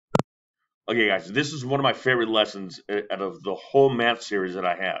Okay, guys, this is one of my favorite lessons out of the whole math series that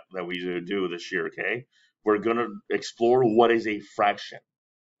I have that we do this year. Okay, we're gonna explore what is a fraction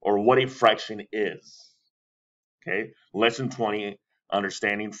or what a fraction is. Okay, lesson 20,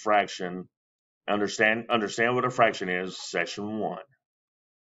 understanding fraction. Understand what a fraction is. Session 1.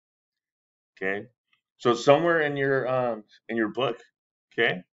 Okay, so somewhere in your book.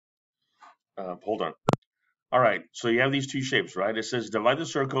 Okay, hold on. All right, so you have these two shapes, right? It says divide the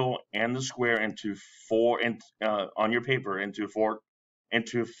circle and the square into on your paper into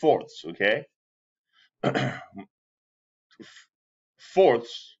fourths. Okay,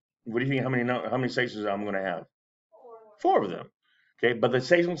 fourths. What do you think? How many sections I'm going to have? Four of them. Okay, but the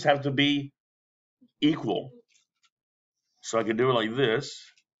sections have to be equal. So I could do it like this.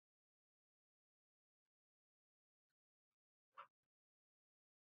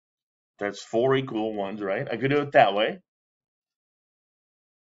 That's four equal ones, right? I could do it that way.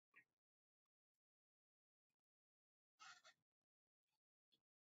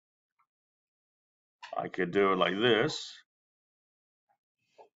 I could do it like this.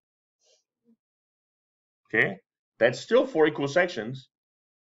 Okay, that's still four equal sections.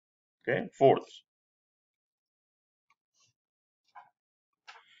 Okay, fourths.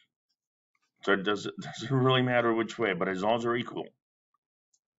 So it doesn't really matter which way, but as long as they're equal.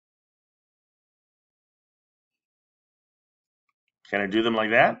 Can I do them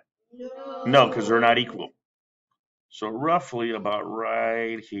like that? No, because they're not equal. So roughly about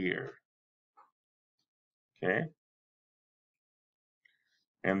right here. Okay.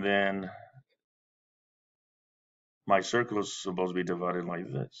 And then my circle is supposed to be divided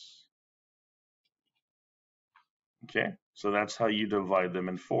like this. Okay. So that's how you divide them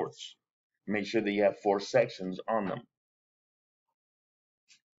in fourths. Make sure that you have four sections on them.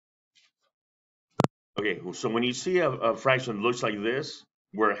 Okay, so when you see a fraction that looks like this,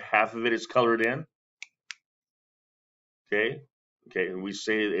 where half of it is colored in, okay, we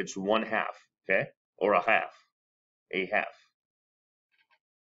say it's 1/2, okay, or a half.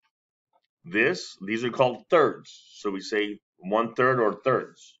 These are called thirds, so we say 1/3 or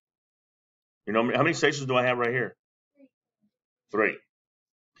thirds. You know how many sections do I have right here? 3.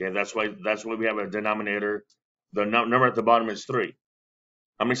 Okay, that's why we have a denominator. The number at the bottom is 3.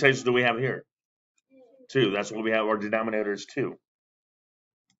 How many sections do we have here? 2. That's why we have our denominator is 2.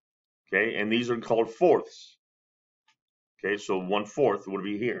 Okay, and these are called fourths. Okay, so 1/4 would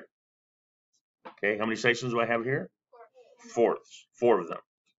be here. Okay, how many sections do I have here? Fourths, 4 of them.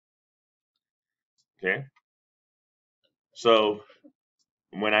 Okay, so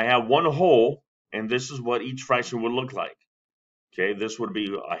when I have one whole, and this is what each fraction would look like. Okay, this would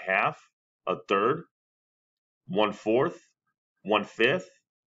be a half, a third, 1/4, 1/5,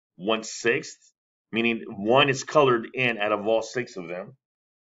 1/6, meaning 1 is colored in out of all 6 of them.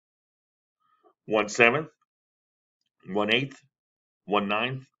 1/7, 1/8,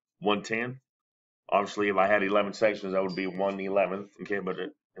 1/9, 1/10. Obviously, if I had 11 sections, that would be 1/11. Okay, but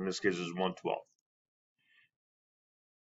in this case, it's 1/12.